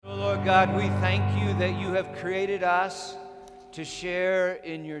Lord God, we thank you that you have created us to share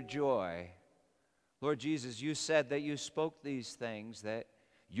in your joy. Lord Jesus, you said that you spoke these things, that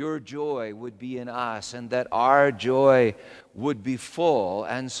your joy would be in us and that our joy would be full.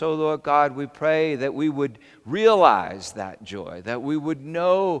 And so, Lord God, we pray that we would realize that joy, that we would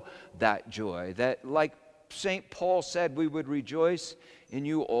know that joy, that like St. Paul said, we would rejoice in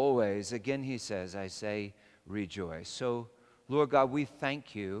you always. Again, he says, I say rejoice. So, Lord God, we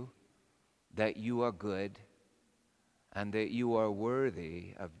thank you that you are good and that you are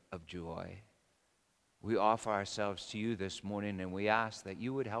worthy of joy. We offer ourselves to you this morning, and we ask that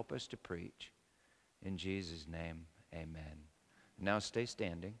you would help us to preach. In Jesus' name, amen. Now stay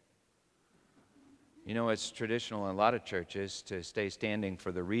standing. You know, it's traditional in a lot of churches to stay standing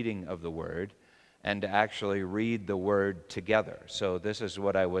for the reading of the word and to actually read the word together. So this is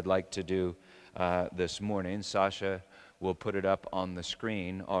what I would like to do this morning. Sasha will put it up on the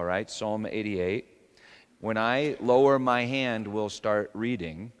screen. All right, Psalm 88. When I lower my hand, we'll start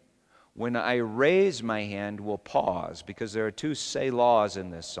reading. When I raise my hand, we'll pause, because there are two selahs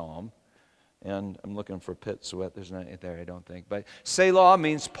in this psalm. And I'm looking for pit sweat. There's not there, I don't think. But selah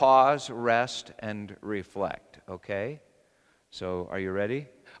means pause, rest, and reflect, okay? So are you ready?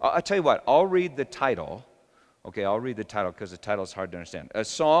 I'll tell you what, I'll read the title. Okay, I'll read the title because the title is hard to understand. A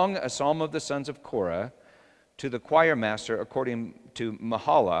psalm of the sons of Korah to the choir master according to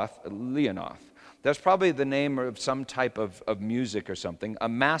Mahalath Leonoth. That's probably the name of some type of music or something. A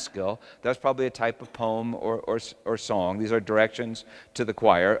maskil, that's probably a type of poem or song. These are directions to the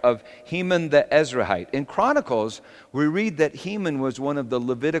choir. Of Heman the Ezrahite. In Chronicles, we read that Heman was one of the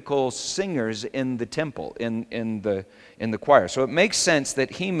Levitical singers in the temple, in the choir. So it makes sense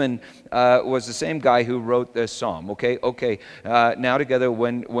that Heman was the same guy who wrote this psalm. Okay. Now together,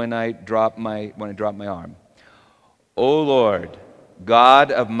 when I drop my arm. O Lord,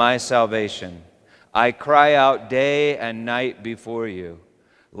 God of my salvation, I cry out day and night before you.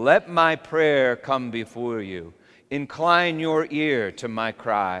 Let my prayer come before you. Incline your ear to my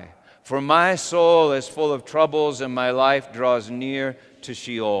cry. For my soul is full of troubles and my life draws near to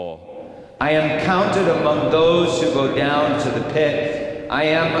Sheol. I am counted among those who go down to the pit. I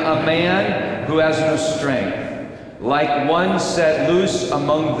am a man who has no strength, like one set loose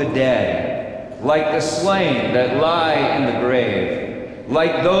among the dead, like the slain that lie in the grave.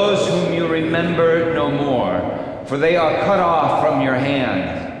 Like those whom you remember no more, for they are cut off from your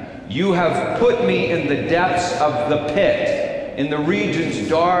hand. You have put me in the depths of the pit, in the regions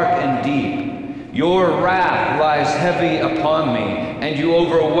dark and deep. Your wrath lies heavy upon me, and you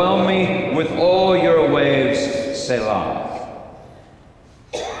overwhelm me with all your waves, Selah.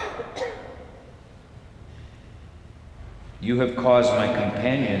 You have caused my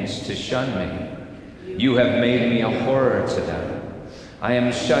companions to shun me. You have made me a horror to them. I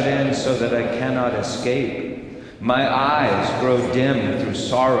am shut in so that I cannot escape. My eyes grow dim through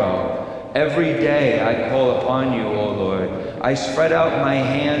sorrow. Every day I call upon you, O Lord. I spread out my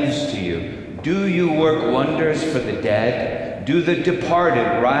hands to you. Do you work wonders for the dead? Do the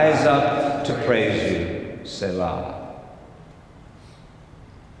departed rise up to praise you? Selah.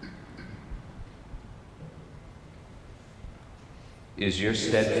 Is your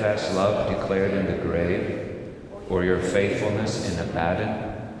steadfast love declared in the grave, or your faithfulness in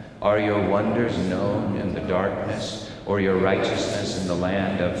Abaddon? Are your wonders known in the darkness, or your righteousness in the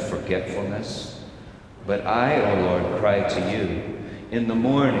land of forgetfulness? But I, O Lord, cry to you. In the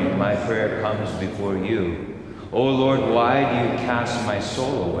morning my prayer comes before you. O Lord, why do you cast my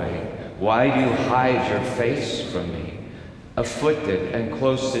soul away? Why do you hide your face from me? Afflicted and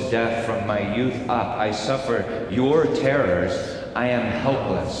close to death from my youth up, I suffer your terrors. I am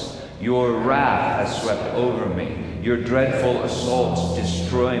helpless. Your wrath has swept over me. Your dreadful assaults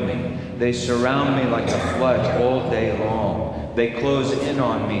destroy me. They surround me like a flood all day long. They close in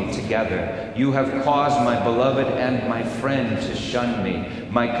on me together. You have caused my beloved and my friend to shun me.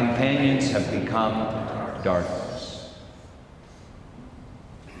 My companions have become darkness.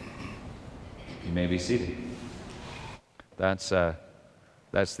 You may be seated. That's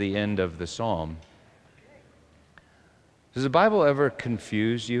the end of the psalm. Does the Bible ever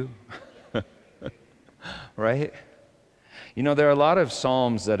confuse you? Right? You know, there are a lot of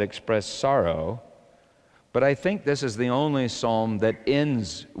psalms that express sorrow, but I think this is the only psalm that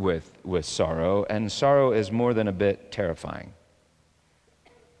ends with sorrow, and sorrow is more than a bit terrifying.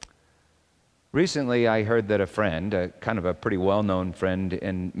 Recently, I heard that a friend, kind of a pretty well-known friend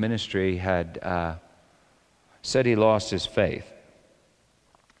in ministry, had said he lost his faith.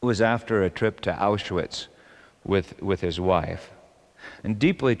 It was after a trip to Auschwitz with his wife. And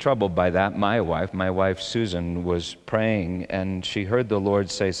deeply troubled by that, my wife Susan, was praying, and she heard the Lord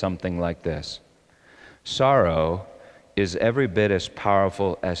say something like this: sorrow is every bit as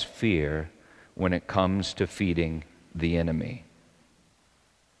powerful as fear when it comes to feeding the enemy.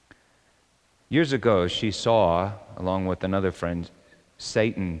 Years ago, she saw, along with another friend,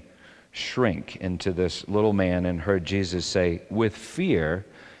 Satan shrink into this little man, and heard Jesus say, with fear,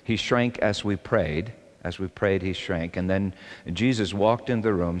 he shrank as we prayed. As we prayed, he shrank. And then Jesus walked in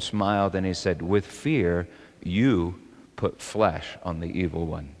the room, smiled, and he said, with fear, you put flesh on the evil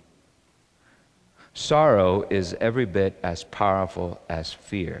one. Sorrow is every bit as powerful as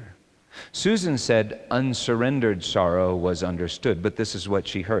fear. Susan said unsurrendered sorrow was understood, but this is what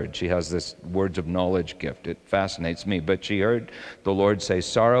she heard. She has this words of knowledge gift. It fascinates me. But she heard the Lord say,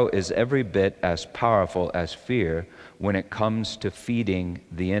 sorrow is every bit as powerful as fear when it comes to feeding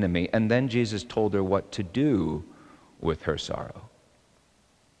the enemy. And then Jesus told her what to do with her sorrow.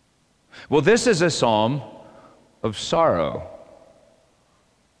 Well, this is a psalm of sorrow.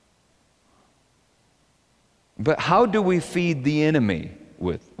 But how do we feed the enemy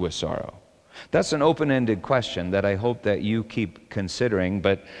with sorrow? That's an open-ended question that I hope that you keep considering,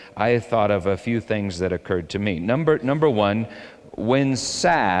 but I thought of a few things that occurred to me. Number one, when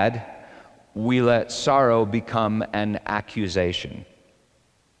sad, we let sorrow become an accusation.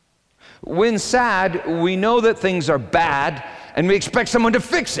 When sad, we know that things are bad, and we expect someone to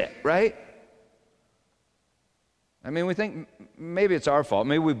fix it, right? I mean, we think maybe it's our fault.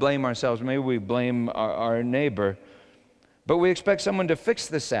 Maybe we blame ourselves. Maybe we blame our neighbor. But we expect someone to fix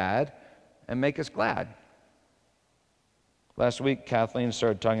the sad and make us glad. Last week, Kathleen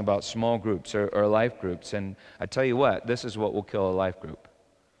started talking about small groups or life groups. And I tell you what, this is what will kill a life group.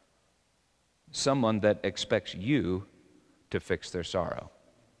 Someone that expects you to fix their sorrow.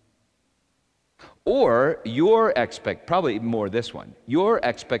 Or probably more this one, your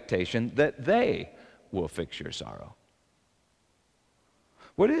expectation that they will fix your sorrow.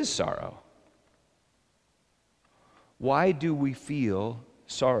 What is sorrow? Why do we feel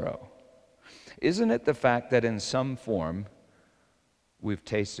sorrow? Isn't it the fact that in some form we've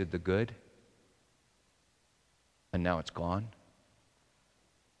tasted the good and now it's gone?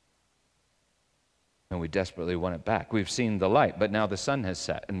 And we desperately want it back. We've seen the light, but now the sun has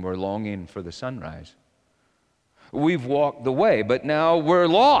set and we're longing for the sunrise. We've walked the way, but now we're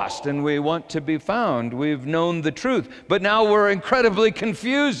lost and we want to be found. We've known the truth, but now we're incredibly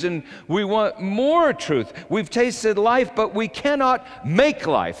confused and we want more truth. We've tasted life, but we cannot make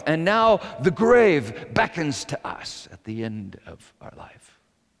life. And now the grave beckons to us at the end of our life,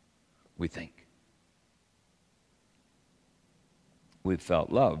 we think. We've felt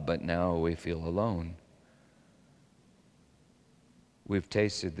love, but now we feel alone. We've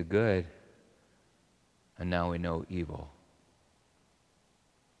tasted the good, and now we know evil.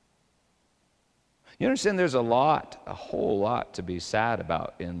 You understand there's a whole lot to be sad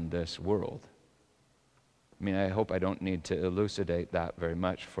about in this world. I mean, I hope I don't need to elucidate that very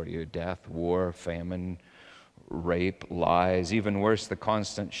much for you. Death, war, famine, rape, lies, even worse, the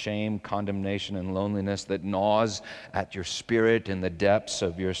constant shame, condemnation, and loneliness that gnaws at your spirit in the depths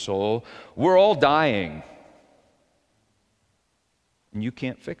of your soul. We're all dying, and you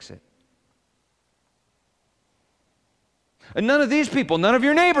can't fix it. And none of these people, none of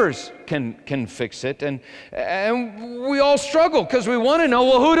your neighbors can fix it. And we all struggle because we want to know,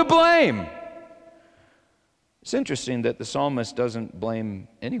 well, who to blame? It's interesting that the psalmist doesn't blame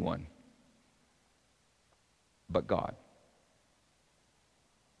anyone but God.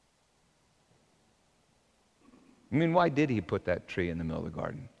 I mean, why did he put that tree in the middle of the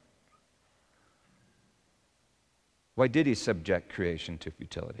garden? Why did he subject creation to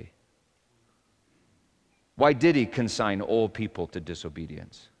futility? Why did he consign all people to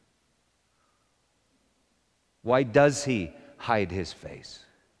disobedience? Why does he hide his face?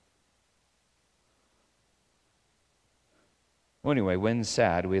 Well, anyway, when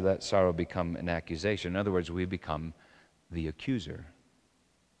sad, we let sorrow become an accusation. In other words, we become the accuser.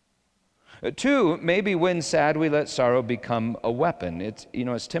 2, maybe when sad, we let sorrow become a weapon.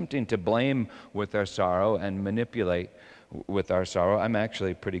 It's tempting to blame with our sorrow and manipulate with our sorrow. I'm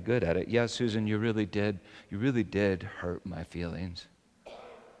actually pretty good at it. Yes, Susan, you really did hurt my feelings.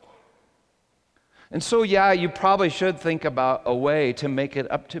 And so, yeah, you probably should think about a way to make it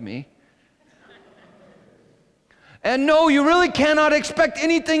up to me. And no, you really cannot expect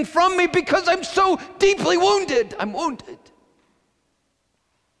anything from me because I'm so deeply wounded. I'm wounded.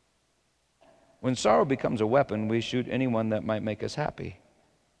 When sorrow becomes a weapon, we shoot anyone that might make us happy.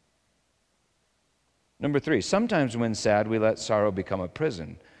 Number 3, sometimes when sad, we let sorrow become a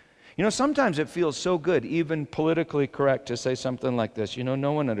prison. You know, sometimes it feels so good, even politically correct, to say something like this. You know,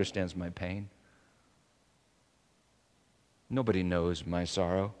 no one understands my pain. Nobody knows my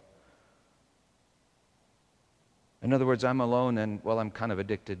sorrow. In other words, I'm alone and, well, I'm kind of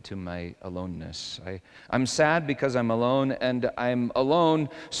addicted to my aloneness. I'm sad because I'm alone, and I'm alone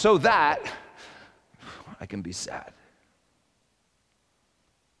so that I can be sad.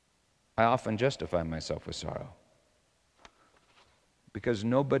 I often justify myself with sorrow because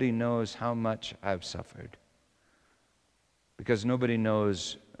nobody knows how much I've suffered. Because nobody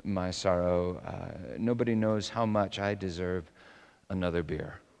knows my sorrow. Nobody knows how much I deserve another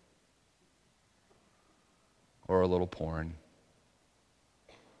beer. Or a little porn,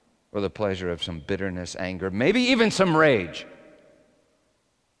 or the pleasure of some bitterness, anger, maybe even some rage.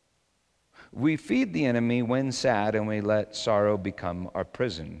 We feed the enemy when sad, and we let sorrow become our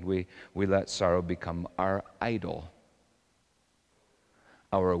prison. We let sorrow become our idol.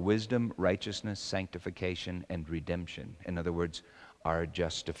 Our wisdom, righteousness, sanctification, and redemption. In other words, our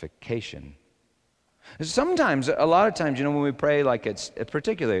justification. Sometimes, a lot of times, you know, when we pray, like it's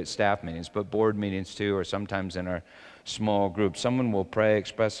particularly at staff meetings, but board meetings too, or sometimes in our small group, someone will pray,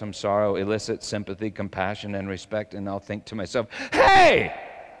 express some sorrow, elicit sympathy, compassion, and respect, and I'll think to myself, hey,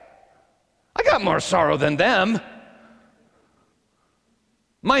 I got more sorrow than them.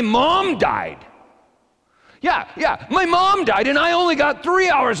 My mom died. Yeah, my mom died, and I only got 3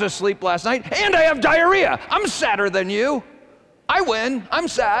 hours of sleep last night, and I have diarrhea. I'm sadder than you. I win. I'm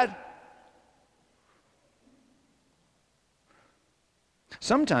sad.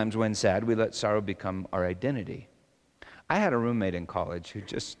 Sometimes when sad, we let sorrow become our identity. I had a roommate in college who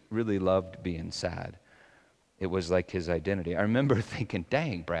just really loved being sad. It was like his identity. I remember thinking,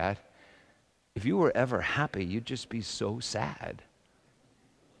 dang, Brad, if you were ever happy, you'd just be so sad.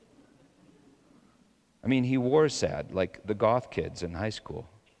 I mean, he wore sad, like the goth kids in high school.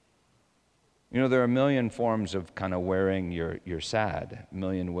 You know, there are a million forms of kind of wearing your sad, a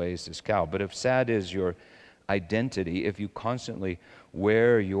million ways to scowl. But if sad is your identity, if you constantly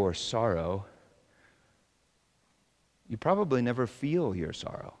wear your sorrow, you probably never feel your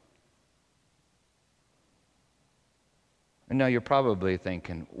sorrow. And now you're probably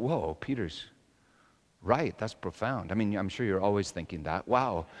thinking, whoa, Peter's right, that's profound. I mean, I'm sure you're always thinking that.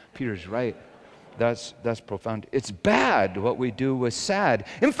 Wow, Peter's right. That's profound. It's bad what we do with sad.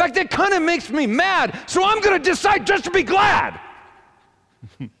 In fact, it kind of makes me mad, so I'm going to decide just to be glad.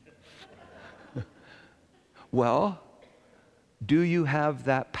 Well, do you have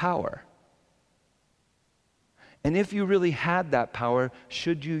that power? And if you really had that power,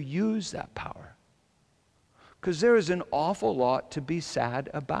 should you use that power? Because there is an awful lot to be sad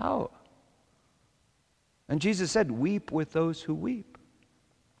about. And Jesus said, weep with those who weep.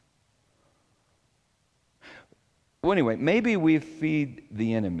 Well, anyway, maybe we feed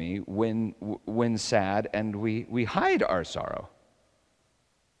the enemy when sad, and we hide our sorrow.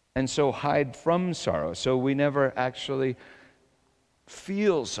 And so hide from sorrow. So we never actually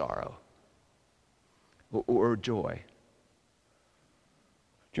feel sorrow or joy.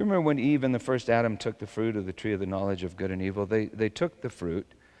 Do you remember when Eve and the first Adam took the fruit of the tree of the knowledge of good and evil? They took the fruit,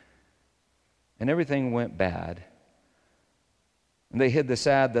 and everything went bad. And they hid the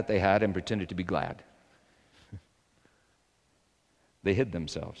sad that they had and pretended to be glad. They hid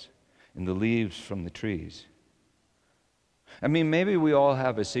themselves in the leaves from the trees. I mean, maybe we all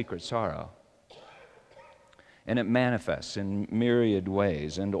have a secret sorrow, and it manifests in myriad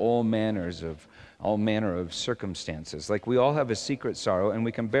ways and all manner of circumstances. Like we all have a secret sorrow, and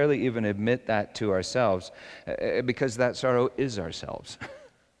we can barely even admit that to ourselves because that sorrow is ourselves,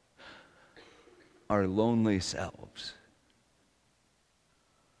 our lonely selves.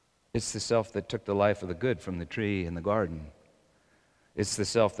 It's the self that took the life of the good from the tree in the garden. It's the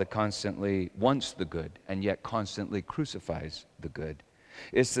self that constantly wants the good and yet constantly crucifies the good.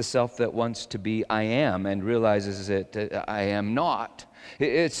 It's the self that wants to be I am and realizes that I am not.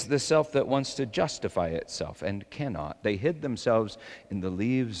 It's the self that wants to justify itself and cannot. They hid themselves in the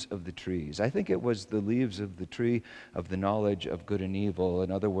leaves of the trees. I think it was the leaves of the tree of the knowledge of good and evil.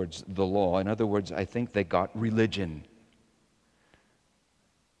 In other words, the law. In other words, I think they got religion.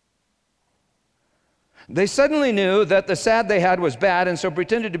 They suddenly knew that the sad they had was bad, and so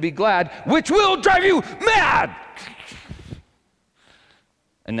pretended to be glad, which will drive you mad.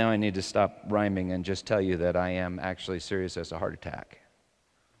 And now I need to stop rhyming and just tell you that I am actually serious as a heart attack.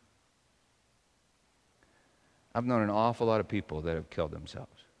 I've known an awful lot of people that have killed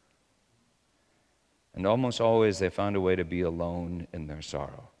themselves. And almost always they found a way to be alone in their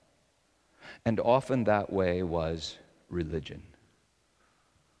sorrow. And often that way was religion.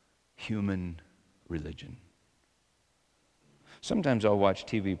 Human religion. Sometimes I'll watch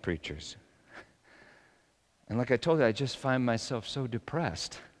TV preachers. And like I told you, I just find myself so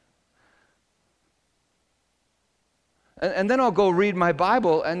depressed. And then I'll go read my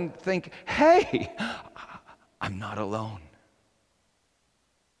Bible and think, hey, I'm not alone.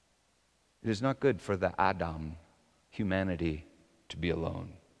 It is not good for the Adam, humanity, to be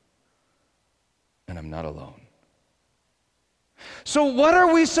alone. And I'm not alone. So what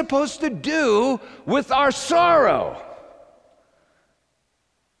are we supposed to do with our sorrow?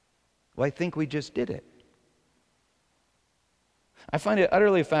 Well, I think we just did it. I find it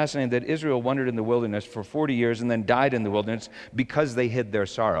utterly fascinating that Israel wandered in the wilderness for 40 years and then died in the wilderness because they hid their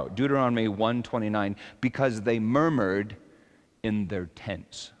sorrow. Deuteronomy 1:29, because they murmured in their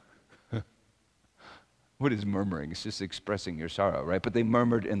tents. What is murmuring? It's just expressing your sorrow, right? But they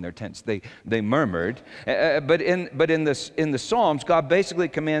murmured in their tents. They murmured. But in the Psalms, God basically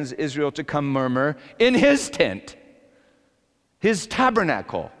commands Israel to come murmur in His tent, His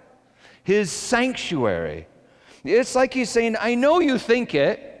tabernacle, His sanctuary. It's like He's saying, I know you think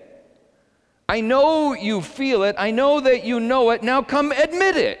it. I know you feel it. I know that you know it. Now come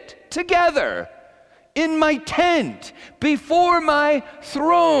admit it together. In my tent, before my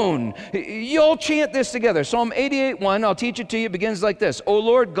throne. You'll chant this together. Psalm 88:1, I'll teach it to you. It begins like this. O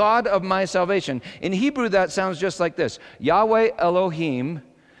Lord God of my salvation. In Hebrew, that sounds just like this. Yahweh Elohim,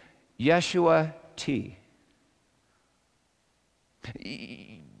 Yeshua T.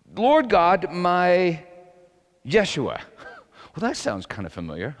 Lord God, my Yeshua. Well, that sounds kind of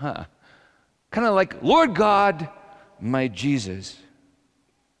familiar, huh? Kind of like, Lord God, my Jesus.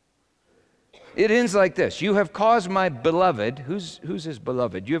 It ends like this. You have caused my beloved, who's His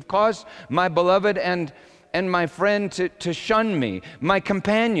beloved? You have caused my beloved and my friend to shun me. My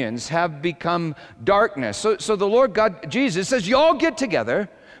companions have become darkness. So the Lord God, Jesus says, you all get together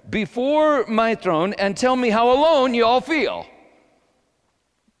before my throne and tell me how alone you all feel.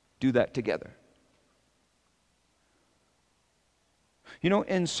 Do that together. You know,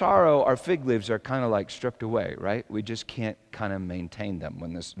 in sorrow, our fig leaves are kind of like stripped away, right? We just can't kind of maintain them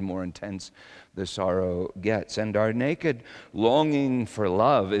when this more intense the sorrow gets. And our naked longing for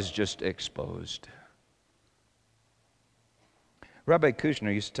love is just exposed. Rabbi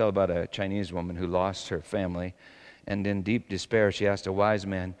Kushner used to tell about a Chinese woman who lost her family, and in deep despair, she asked a wise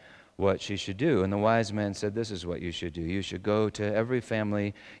man what she should do. And the wise man said, this is what you should do. You should go to every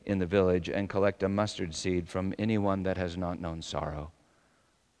family in the village and collect a mustard seed from anyone that has not known sorrow.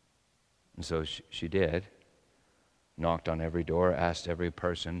 And so she did, knocked on every door, asked every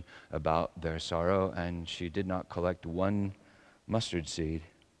person about their sorrow, and she did not collect one mustard seed.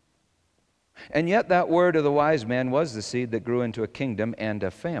 And yet that word of the wise man was the seed that grew into a kingdom and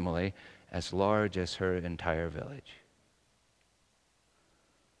a family as large as her entire village.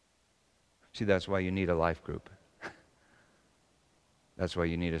 See, that's why you need a life group. That's why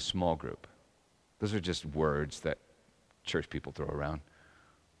you need a small group. Those are just words that church people throw around.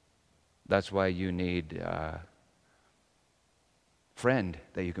 That's why you need a friend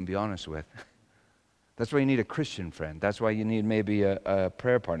that you can be honest with. That's why you need a Christian friend. That's why you need maybe a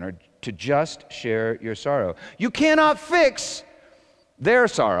prayer partner to just share your sorrow. You cannot fix their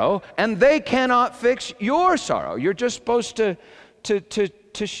sorrow, and they cannot fix your sorrow. You're just supposed to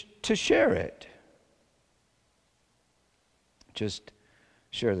share it. Just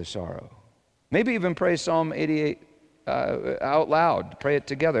share the sorrow. Maybe even pray Psalm 88 out loud. Pray it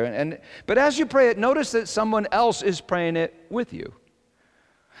together. But as you pray it, notice that someone else is praying it with you.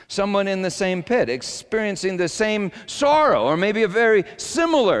 Someone in the same pit, experiencing the same sorrow, or maybe a very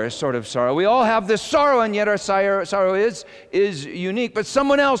similar sort of sorrow. We all have this sorrow, and yet our sorrow is unique. But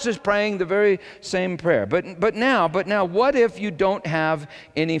someone else is praying the very same prayer. But now, what if you don't have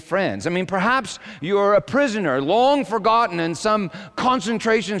any friends? I mean, perhaps you're a prisoner, long forgotten in some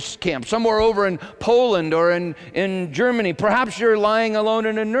concentration camp, somewhere over in Poland or in Germany. Perhaps you're lying alone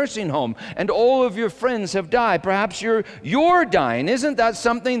in a nursing home, and all of your friends have died. Perhaps you're dying. Isn't that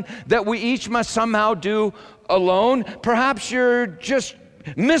something that we each must somehow do alone? Perhaps you're just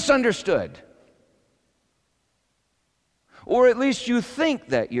misunderstood. Or at least you think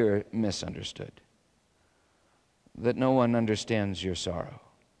that you're misunderstood, that no one understands your sorrow.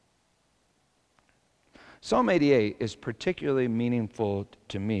 Psalm 88 is particularly meaningful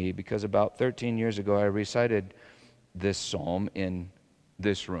to me because about 13 years ago I recited this psalm in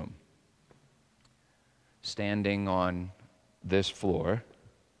this room, standing on this floor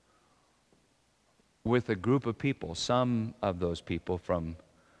with a group of people, some of those people from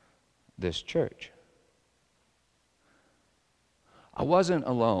this church. I wasn't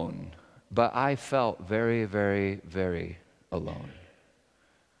alone, but I felt very, very, very alone.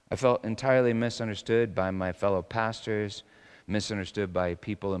 I felt entirely misunderstood by my fellow pastors, misunderstood by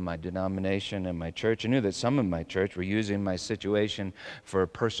people in my denomination and my church. I knew that some in my church were using my situation for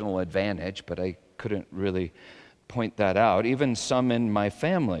personal advantage, but I couldn't really point that out. Even some in my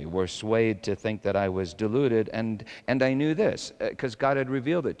family were swayed to think that I was deluded, and I knew this because God had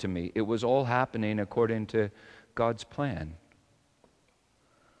revealed it to me. It was all happening according to God's plan.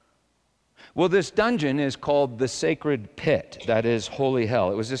 Well, this dungeon is called the Sacred Pit, that is Holy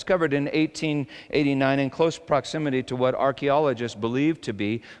Hell. It was discovered in 1889 in close proximity to what archaeologists believe to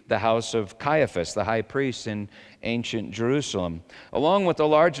be the house of Caiaphas, the high priest in ancient Jerusalem. Along with a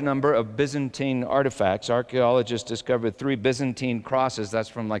large number of Byzantine artifacts, archaeologists discovered 3 Byzantine crosses, that's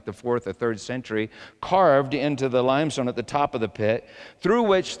from like the 4th or 3rd century, carved into the limestone at the top of the pit, through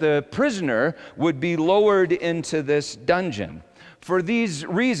which the prisoner would be lowered into this dungeon. For these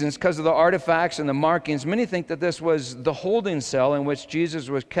reasons, because of the artifacts and the markings, many think that this was the holding cell in which Jesus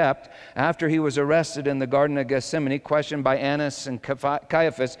was kept after he was arrested in the Garden of Gethsemane, questioned by Annas and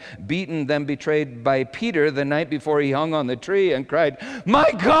Caiaphas, beaten, then betrayed by Peter the night before he hung on the tree and cried,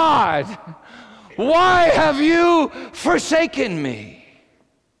 "My God, why have you forsaken me?"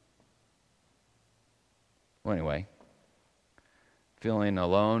 Well, anyway, feeling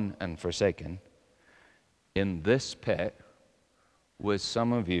alone and forsaken, in this pit, with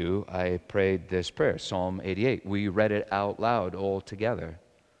some of you, I prayed this prayer, Psalm 88. We read it out loud all together.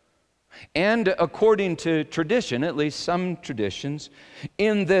 And according to tradition, at least some traditions,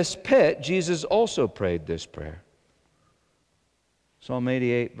 in this pit, Jesus also prayed this prayer. Psalm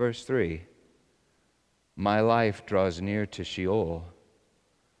 88, verse 3. My life draws near to Sheol.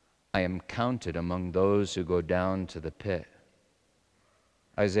 I am counted among those who go down to the pit.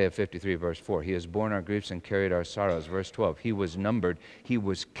 Isaiah 53, verse 4, he has borne our griefs and carried our sorrows. Verse 12, he was numbered, he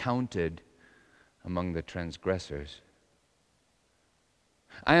was counted among the transgressors.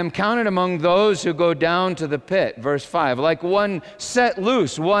 I am counted among those who go down to the pit. Verse 5, like one set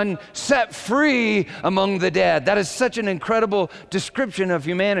loose, one set free among the dead. That is such an incredible description of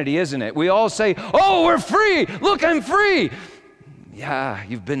humanity, isn't it? We all say, oh, we're free. Look, I'm free. Yeah,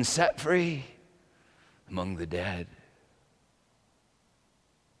 you've been set free among the dead.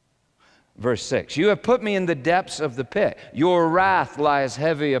 Verse 6, you have put me in the depths of the pit. Your wrath lies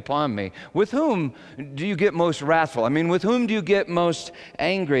heavy upon me. With whom do you get most wrathful? I mean, with whom do you get most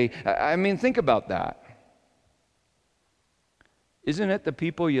angry? I mean, think about that. Isn't it the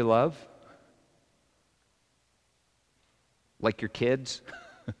people you love? Like your kids?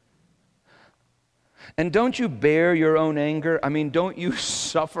 And don't you bear your own anger? I mean, don't you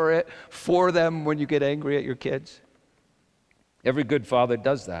suffer it for them when you get angry at your kids? Every good father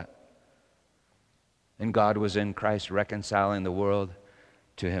does that. And God was in Christ reconciling the world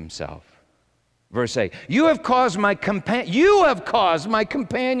to himself. Verse 8, you have caused my companions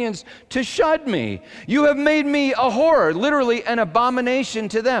to shun me. You have made me a horror, literally an abomination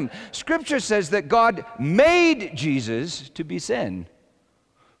to them. Scripture says that God made Jesus to be sin,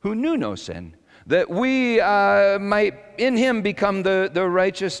 who knew no sin, that we might in him become the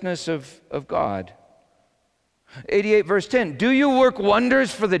righteousness of God. 88 verse 10, do you work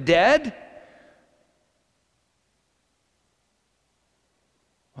wonders for the dead?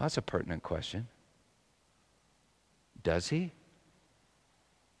 Well, that's a pertinent question. Does he?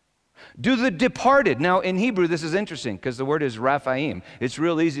 Do the departed, now in Hebrew this is interesting because the word is Raphaim. It's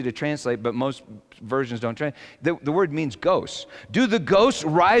real easy to translate, but most versions don't translate. The word means ghosts. Do the ghosts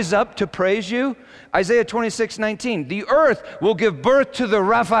rise up to praise you? Isaiah 26:19, the earth will give birth to the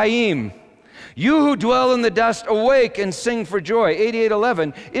Raphaim. You who dwell in the dust, awake and sing for joy.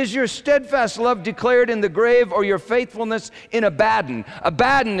 88:11, is your steadfast love declared in the grave, or your faithfulness in Abaddon?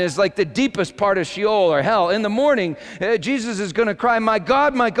 Abaddon is like the deepest part of Sheol or hell. In the morning, Jesus is going to cry, my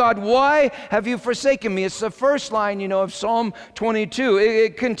God, why have you forsaken me? It's the first line, of Psalm 22.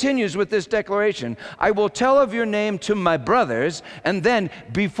 It continues with this declaration. I will tell of your name to my brothers, and then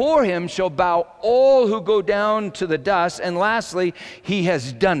before him shall bow all who go down to the dust. And lastly, he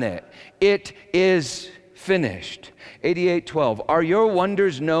has done it. It is finished. 88:12, are your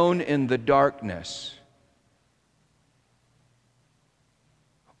wonders known in the darkness?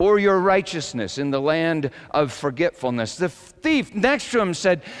 Or your righteousness in the land of forgetfulness? The thief next to him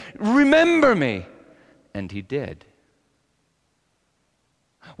said, remember me. And he did.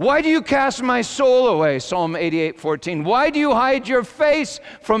 Why do you cast my soul away? Psalm 88:14. Why do you hide your face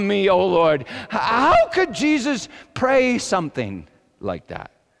from me, O Lord? How could Jesus pray something like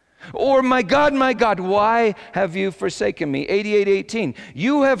that? Or, my God, why have you forsaken me? 88:18.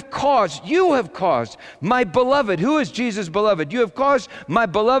 You have caused my beloved. Who is Jesus' beloved? You have caused my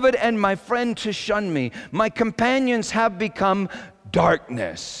beloved and my friend to shun me. My companions have become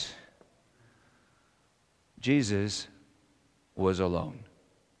darkness. Jesus was alone.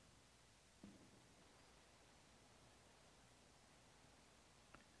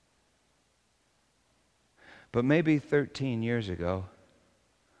 But maybe 13 years ago,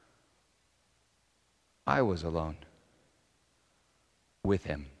 I was alone with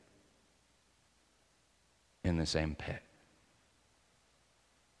him in the same pit.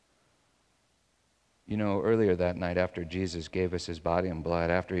 You know, earlier that night, after Jesus gave us his body and blood,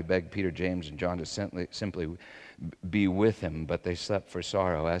 after he begged Peter, James, and John to simply be with him, but they slept for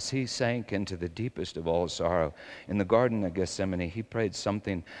sorrow, as he sank into the deepest of all sorrow, in the Garden of Gethsemane, he prayed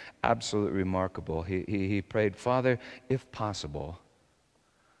something absolutely remarkable. He prayed, Father, if possible,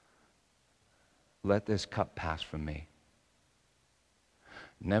 let this cup pass from me.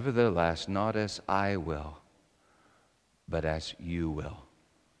 Nevertheless, not as I will, but as you will.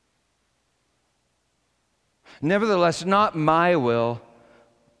 Nevertheless, not my will,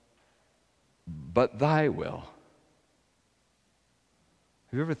 but thy will.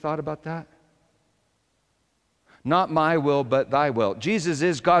 Have you ever thought about that? Not my will, but thy will. Jesus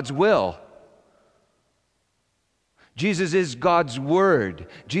is God's will. Jesus is God's word.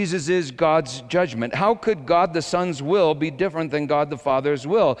 Jesus is God's judgment. How could God the Son's will be different than God the Father's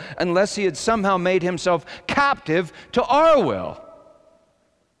will unless he had somehow made himself captive to our will?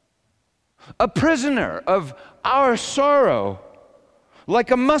 A prisoner of our sorrow,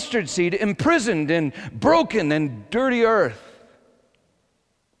 like a mustard seed imprisoned in broken and dirty earth.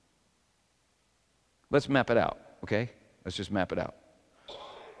 Let's map it out, okay? Let's just map it out.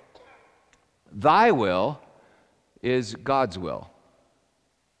 Thy will is God's will.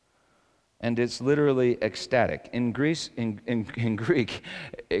 And it's literally ecstatic. In Greek,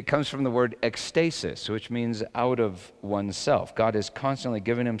 it comes from the word ekstasis, which means out of oneself. God is constantly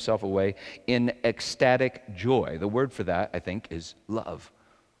giving himself away in ecstatic joy. The word for that, I think, is love.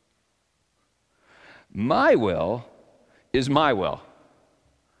 My will is my will.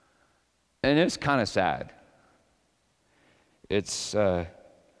 And it's kind of sad. It's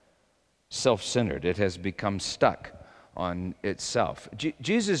self-centered. It has become stuck on itself.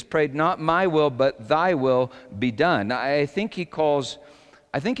 Jesus prayed, not my will, but thy will be done. I think he calls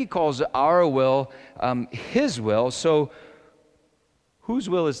our will his will. So whose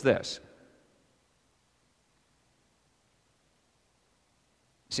will is this?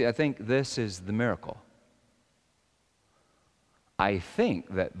 See, I think this is the miracle. I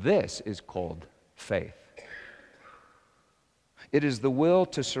think that this is called faith. It is the will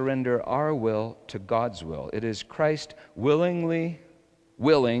to surrender our will to God's will. It is Christ willingly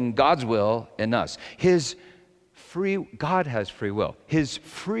willing God's will in us. God has free will. His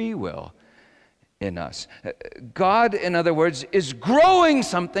free will in us. God, in other words, is growing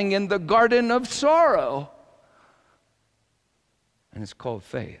something in the garden of sorrow. And it's called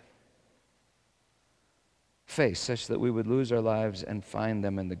faith. Faith such that we would lose our lives and find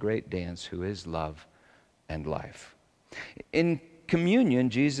them in the great dance who is love and life. In communion,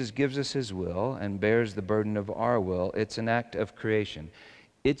 Jesus gives us his will and bears the burden of our will. It's an act of creation.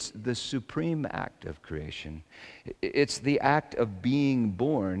 It's the supreme act of creation. It's the act of being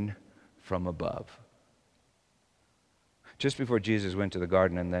born from above. Just before Jesus went to the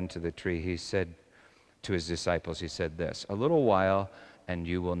garden and then to the tree, he said to his disciples, he said this, a little while and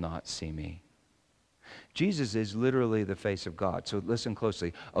you will not see me. Jesus is literally the face of God. So listen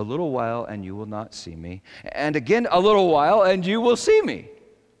closely. A little while and you will not see me. And again, a little while and you will see me.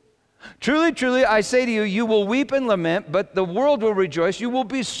 Truly, truly, I say to you, you will weep and lament, but the world will rejoice. You will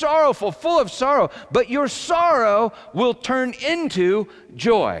be sorrowful, full of sorrow, but your sorrow will turn into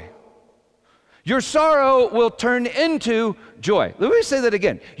joy. Your sorrow will turn into joy. Let me say that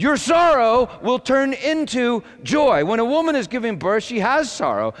again. Your sorrow will turn into joy. When a woman is giving birth, she has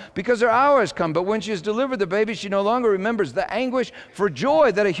sorrow because her hour has come. But when she has delivered the baby, she no longer remembers the anguish for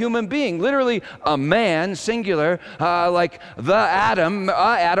joy that a human being, literally a man, singular, like the Adam,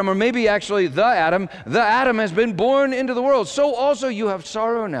 or maybe actually the Adam has been born into the world. So also you have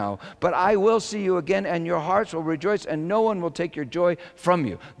sorrow now. But I will see you again, and your hearts will rejoice, and no one will take your joy from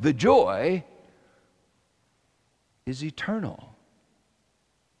you. The joy is eternal.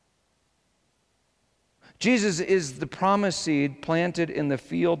 Jesus is the promised seed planted in the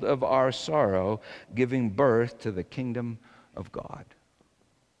field of our sorrow, giving birth to the kingdom of God.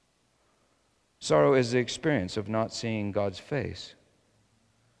 Sorrow is the experience of not seeing God's face.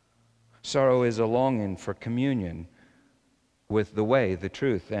 Sorrow is a longing for communion with the way, the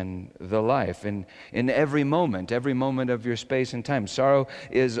truth, and the life. And in every moment of your space and time, sorrow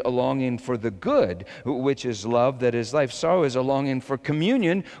is a longing for the good, which is love, that is life. Sorrow is a longing for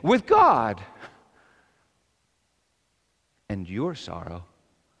communion with God. And your sorrow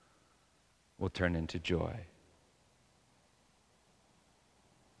will turn into joy.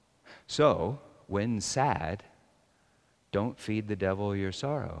 So, when sad, don't feed the devil your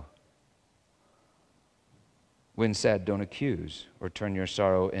sorrow. When sad, don't accuse or turn your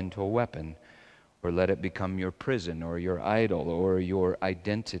sorrow into a weapon, or let it become your prison or your idol or your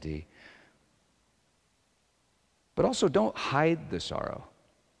identity. But also don't hide the sorrow.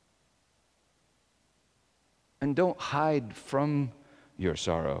 And don't hide from your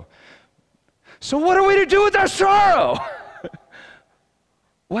sorrow. So what are we to do with our sorrow?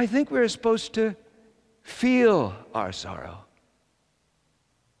 Well, I think we're supposed to feel our sorrow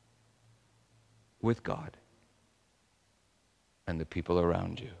with God and the people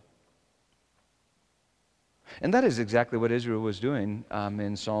around you. And that is exactly what Israel was doing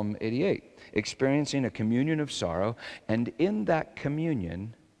in Psalm 88, experiencing a communion of sorrow, and in that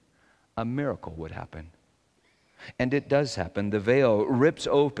communion, a miracle would happen. And it does happen. The veil rips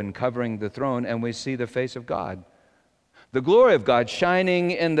open, covering the throne, and we see the face of God. The glory of God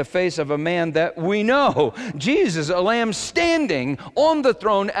shining in the face of a man that we know, Jesus, a lamb standing on the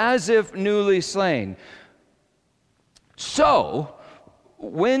throne as if newly slain. So,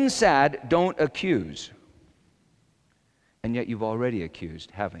 when sad, don't accuse. And yet you've already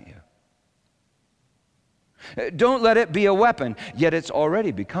accused, haven't you? Don't let it be a weapon, yet it's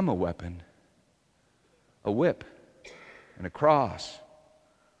already become a weapon. A whip and a cross.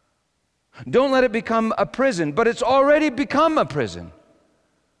 Don't let it become a prison, but it's already become a prison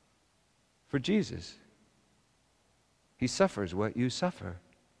for Jesus. He suffers what you suffer.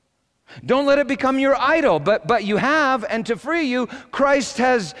 Don't let it become your idol, but you have, and to free you, Christ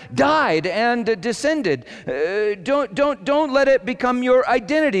has died and descended. Don't let it become your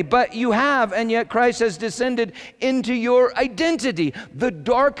identity, but you have, and yet Christ has descended into your identity, the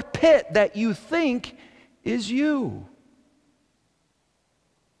dark pit that you think is you.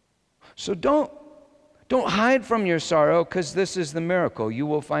 So don't hide from your sorrow, because this is the miracle. You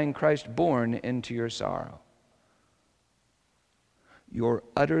will find Christ born into your sorrow. Your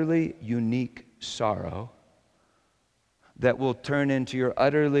utterly unique sorrow that will turn into your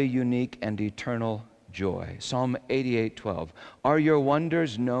utterly unique and eternal joy. Psalm 88:12. Are your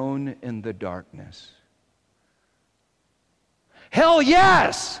wonders known in the darkness? Hell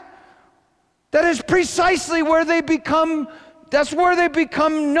yes! That is precisely where they become, that's where they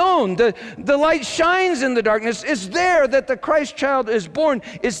become known. The light shines in the darkness. It's there that the Christ child is born.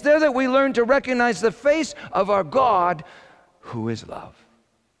 It's there that we learn to recognize the face of our God, who is love.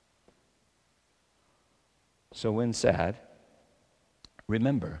 So when sad,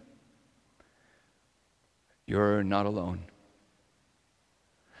 remember, you're not alone.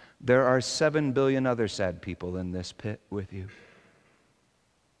 There are 7 billion other sad people in this pit with you.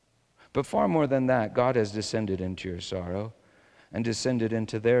 But far more than that, God has descended into your sorrow and descended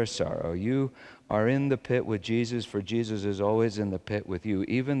into their sorrow. You are in the pit with Jesus, for Jesus is always in the pit with you,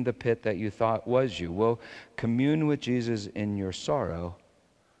 even the pit that you thought was you. Well, commune with Jesus in your sorrow,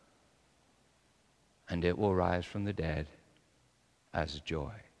 and it will rise from the dead as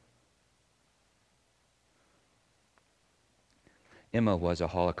joy. Emma was a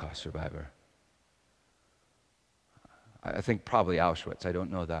Holocaust survivor. I think probably Auschwitz, I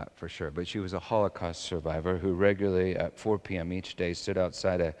don't know that for sure, but she was a Holocaust survivor who regularly at 4 p.m. each day stood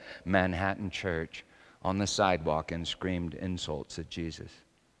outside a Manhattan church on the sidewalk and screamed insults at Jesus.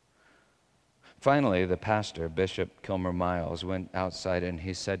 Finally, the pastor, Bishop Kilmer Miles, went outside and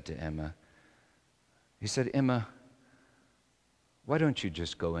he said to Emma, Emma, why don't you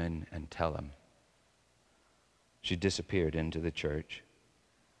just go in and tell him? She disappeared into the church.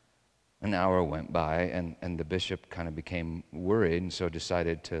 An hour went by, and the bishop kind of became worried, and so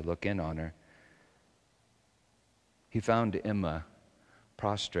decided to look in on her. He found Emma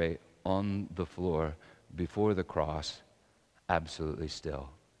prostrate on the floor before the cross, absolutely still.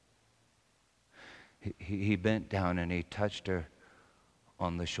 He bent down and he touched her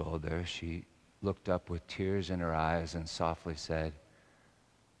on the shoulder. She looked up with tears in her eyes and softly said,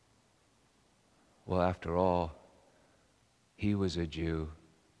 well, after all, he was a Jew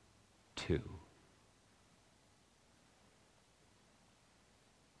too.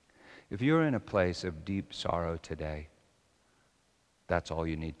 If you're in a place of deep sorrow today, that's all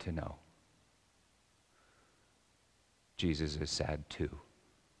you need to know. Jesus is sad too.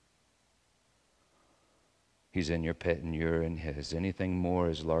 He's in your pit and you're in his. Anything more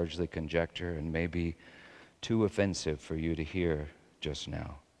is largely conjecture and maybe too offensive for you to hear just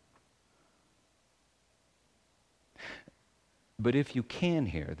now. But if you can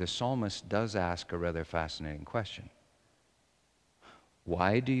hear, the psalmist does ask a rather fascinating question.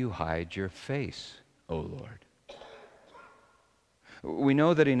 Why do you hide your face, O Lord? We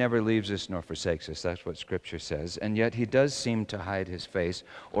know that he never leaves us nor forsakes us. That's what Scripture says. And yet he does seem to hide his face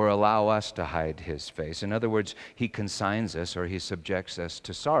or allow us to hide his face. In other words, he consigns us or he subjects us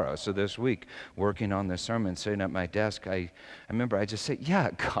to sorrow. So this week, working on this sermon, sitting at my desk, I remember I just said,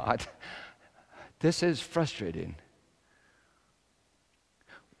 yeah, God, this is frustrating.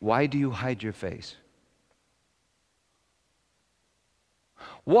 Why do you hide your face?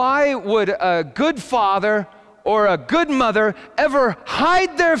 Why would a good father or a good mother ever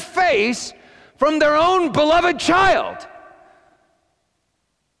hide their face from their own beloved child?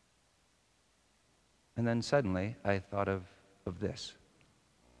 And then suddenly I thought of this.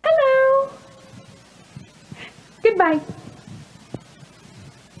 Hello. Goodbye.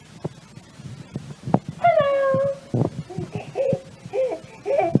 Hello.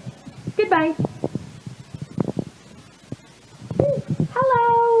 Goodbye.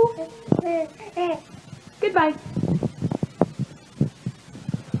 Hello. Goodbye.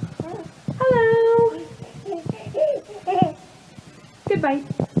 Hello. Goodbye.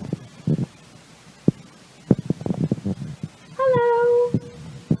 Hello.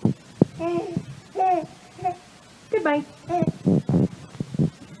 Goodbye.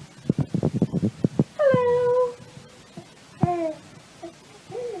 Hello.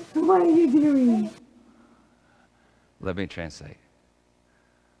 What are you doing? Let me translate.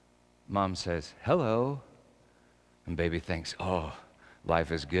 Mom says, hello. And baby thinks, oh,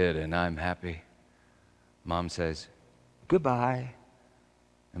 life is good and I'm happy. Mom says, goodbye.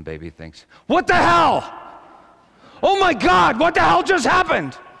 And baby thinks, what the hell? Oh my God, what the hell just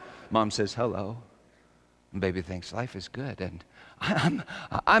happened? Mom says, hello. And baby thinks, life is good and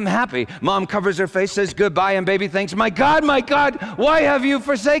I'm happy. Mom covers her face, says goodbye, and baby thinks, my God, why have you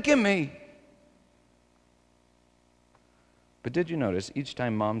forsaken me? But did you notice, each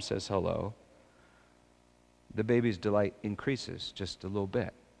time Mom says hello, the baby's delight increases just a little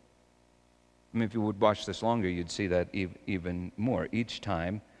bit. I mean, if you would watch this longer, you'd see that even more. Each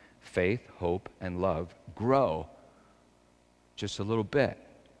time, faith, hope, and love grow just a little bit.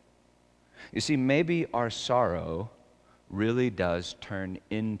 You see, maybe our sorrow really does turn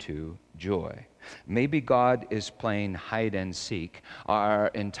into joy. Maybe God is playing hide and seek our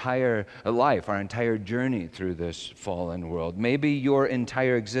entire life, our entire journey through this fallen world. Maybe your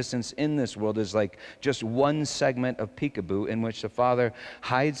entire existence in this world is like just one segment of peekaboo in which the Father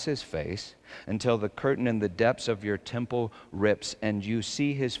hides his face until the curtain in the depths of your temple rips and you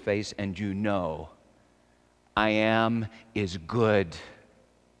see his face and you know, I am is good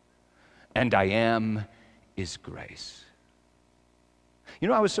and I am is grace. You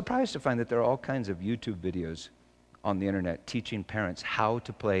know, I was surprised to find that there are all kinds of YouTube videos on the internet teaching parents how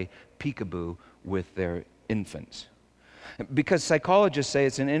to play peekaboo with their infants. Because psychologists say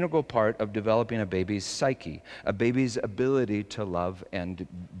it's an integral part of developing a baby's psyche, a baby's ability to love and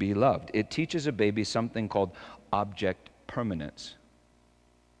be loved. It teaches a baby something called object permanence.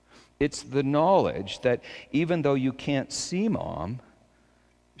 It's the knowledge that even though you can't see Mom,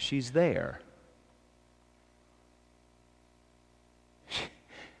 she's there.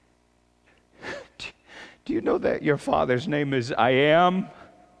 Do you know that your Father's name is I Am?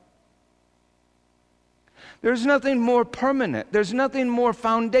 There's nothing more permanent. There's nothing more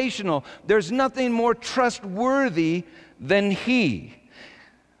foundational. There's nothing more trustworthy than He.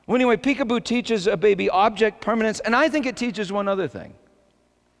 Well, anyway, peekaboo teaches a baby object permanence, and I think it teaches one other thing.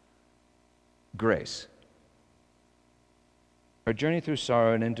 Grace. Our journey through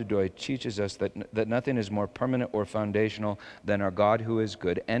sorrow and into joy teaches us that nothing is more permanent or foundational than our God who is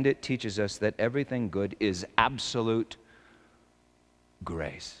good, and it teaches us that everything good is absolute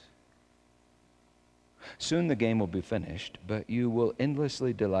grace. Soon the game will be finished, but you will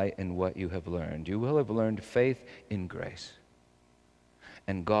endlessly delight in what you have learned. You will have learned faith in grace,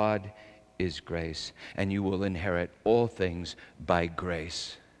 and God is grace, and you will inherit all things by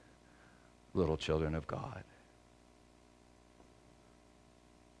grace, little children of God.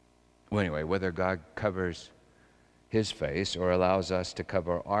 Well, anyway, whether God covers his face or allows us to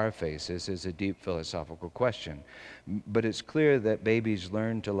cover our faces is a deep philosophical question. But it's clear that babies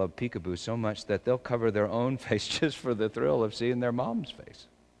learn to love peekaboo so much that they'll cover their own face just for the thrill of seeing their mom's face.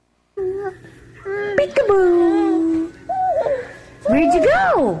 Peekaboo! Where'd you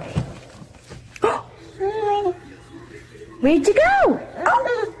go? Where'd you go?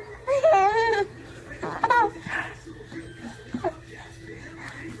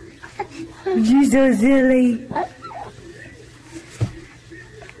 You're so silly.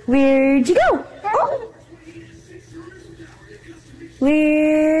 Where'd you go?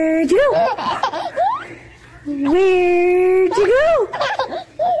 Where'd you go? Where'd you go?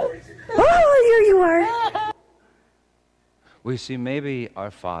 Oh, here you are. We see maybe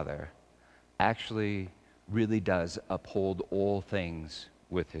our Father actually really does uphold all things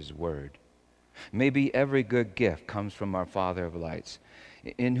with His word. Maybe every good gift comes from our Father of lights,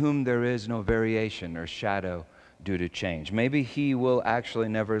 in whom there is no variation or shadow due to change. Maybe He will actually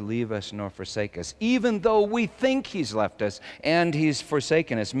never leave us nor forsake us, even though we think He's left us and He's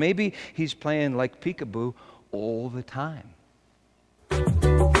forsaken us. Maybe He's playing like peekaboo all the time.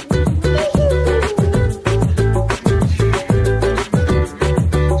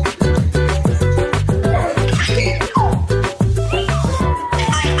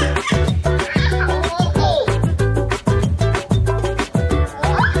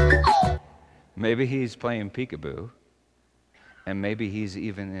 Maybe He's playing peekaboo, and maybe He's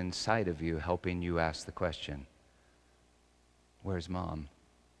even inside of you helping you ask the question, where's Mom?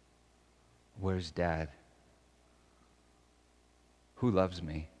 Where's Dad? Who loves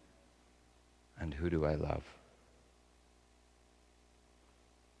me? And who do I love?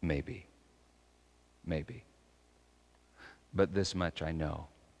 Maybe. Maybe. But this much I know.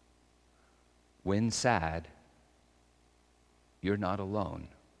 When sad, you're not alone.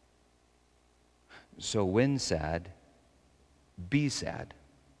 So when sad, be sad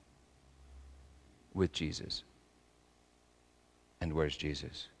with Jesus. And where's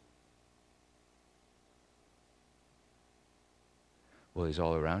Jesus? Well, He's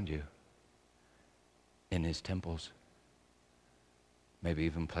all around you, in His temples, maybe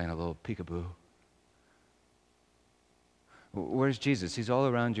even playing a little peekaboo. Where's Jesus? He's all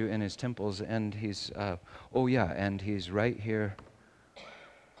around you in His temples, and He's, and He's right here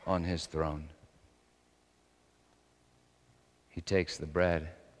on His throne. He takes the bread,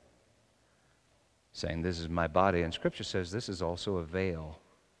 saying, this is my body, and Scripture says this is also a veil.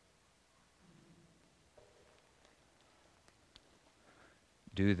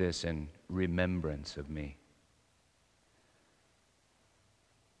 Do this in remembrance of me.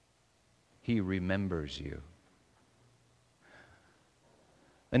 He remembers you.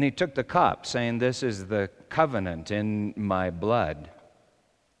 And He took the cup, saying, this is the covenant in my blood.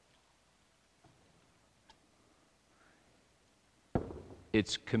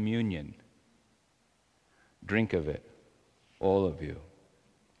 It's communion. Drink of it, all of you.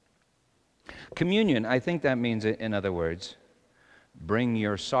 Communion, I think that means, in other words, bring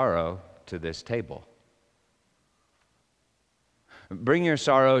your sorrow to this table. Bring your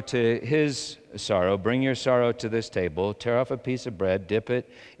sorrow to His sorrow. Bring your sorrow to this table. Tear off a piece of bread, dip it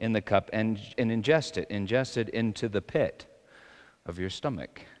in the cup, and ingest it. Ingest it into the pit of your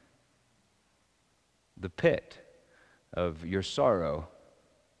stomach. The pit of your sorrow.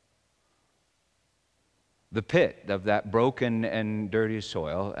 The pit of that broken and dirty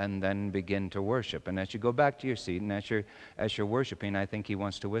soil, and then begin to worship. And as you go back to your seat, and as you're worshiping, I think He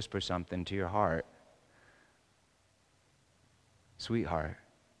wants to whisper something to your heart. Sweetheart,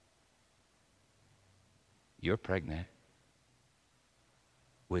 you're pregnant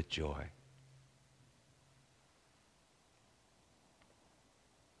with joy.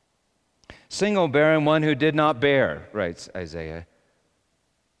 Sing, O barren one who did not bear, writes Isaiah.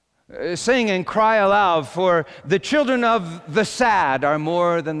 Sing and cry aloud, for the children of the sad are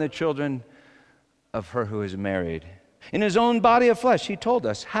more than the children of her who is married. In His own body of flesh, He told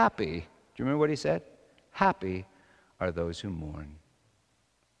us, happy. Do you remember what He said? Happy are those who mourn.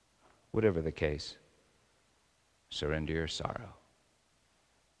 Whatever the case, surrender your sorrow.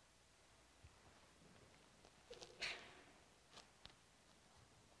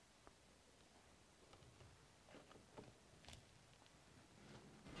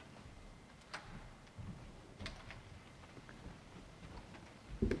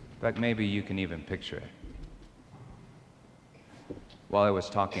 In fact, maybe you can even picture it. While I was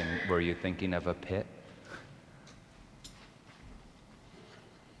talking, were you thinking of a pit?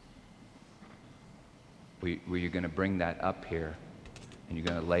 Were you going to bring that up here and you're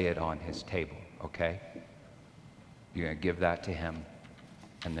going to lay it on His table, okay? You're going to give that to Him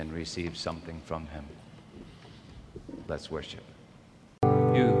and then receive something from Him. Let's worship.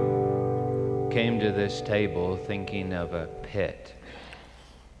 You came to this table thinking of a pit.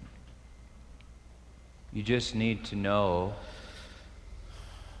 You just need to know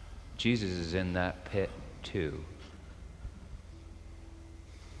Jesus is in that pit too.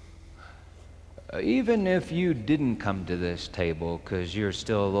 Even if you didn't come to this table because you're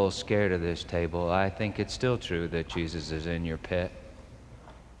still a little scared of this table, I think it's still true that Jesus is in your pit.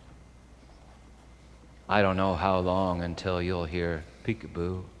 I don't know how long until you'll hear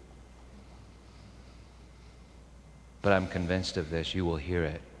peekaboo, but I'm convinced of this, you will hear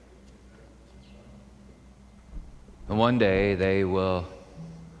it. And one day they will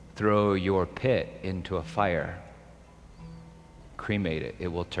throw your pit into a fire. cremate it. It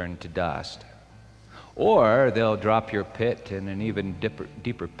will turn to dust. Or they'll drop your pit in an even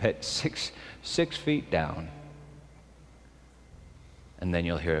deeper pit, six feet down. And then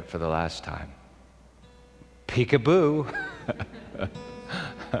you'll hear it for the last time. Peekaboo.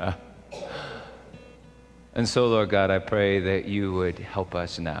 And so, Lord God, I pray that you would help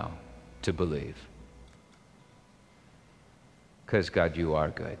us now to believe. Because, God, you are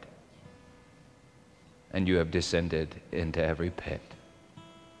good. And you have descended into every pit.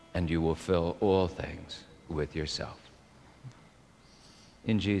 And you will fill all things with yourself.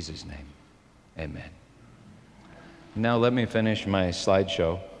 In Jesus' name, amen. Now let me finish my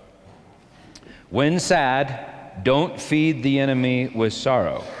slideshow. When sad, don't feed the enemy with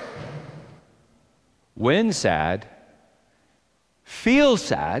sorrow. When sad, feel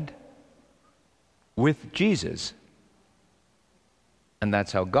sad with Jesus. And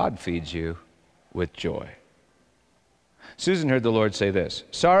that's how God feeds you with joy. Susan heard the Lord say this: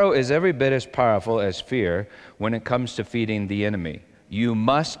 sorrow is every bit as powerful as fear when it comes to feeding the enemy. You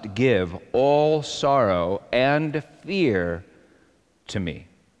must give all sorrow and fear to me.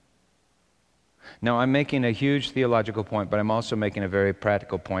 Now, I'm making a huge theological point, but I'm also making a very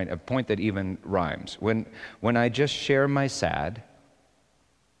practical point, a point that even rhymes. When I just share my sad,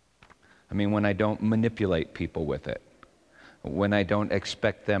 I mean, when I don't manipulate people with it, when I don't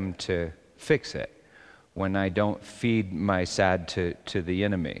expect them to fix it, when I don't feed my sad to the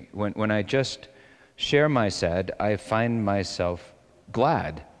enemy, when I just share my sad, I find myself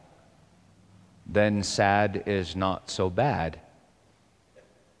glad. Then sad is not so bad.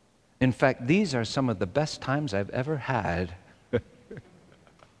 In fact, these are some of the best times I've ever had.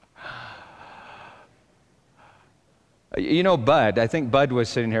 You know Bud, I think Bud was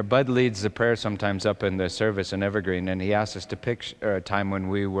sitting here. Bud leads the prayer sometimes up in the service in Evergreen, and he asked us to picture a time when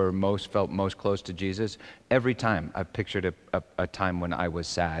we were felt most close to Jesus. Every time I've pictured a time when I was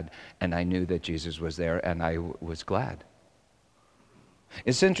sad, and I knew that Jesus was there, and I was glad.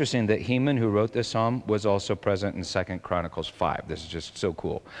 It's interesting that Heman, who wrote this psalm, was also present in 2 Chronicles 5. This is just so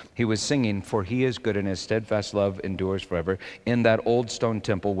cool. He was singing, "For he is good and his steadfast love endures forever," in that old stone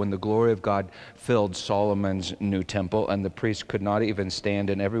temple when the glory of God filled Solomon's new temple, and the priests could not even stand,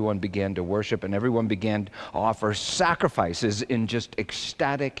 and everyone began to worship, and everyone began to offer sacrifices in just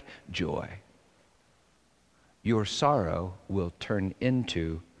ecstatic joy. Your sorrow will turn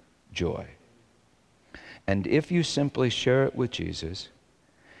into joy. And if you simply share it with Jesus,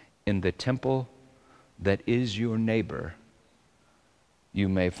 in the temple that is your neighbor, you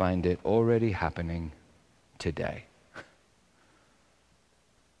may find it already happening today.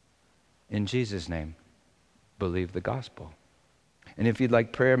 In Jesus' name, believe the gospel. And if you'd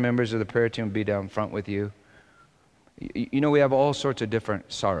like prayer, members of the prayer team will be down front with you. You know, we have all sorts of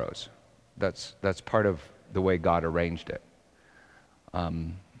different sorrows. That's part of the way God arranged it.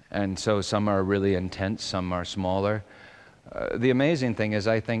 And so some are really intense, some are smaller. The amazing thing is,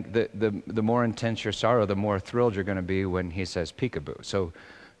 I think that the more intense your sorrow, the more thrilled you're going to be when he says peekaboo.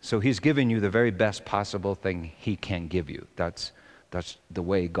 So he's giving you the very best possible thing he can give you. That's the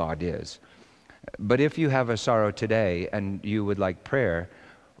way God is. But if you have a sorrow today and you would like prayer,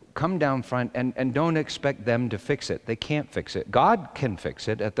 come down front and don't expect them to fix it. They can't fix it. God can fix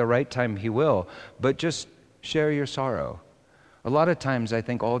it. At the right time he will. But just share your sorrow. A lot of times I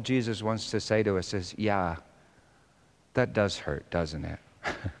think all Jesus wants to say to us is, yeah, that does hurt, doesn't it?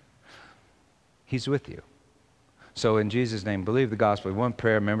 He's with you. So in Jesus' name, believe the gospel. One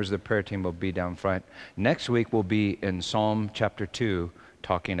prayer, members of the prayer team will be down front. Next week we'll be in Psalm chapter 2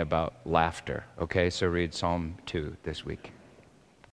 talking about laughter. Okay, so read Psalm 2 this week.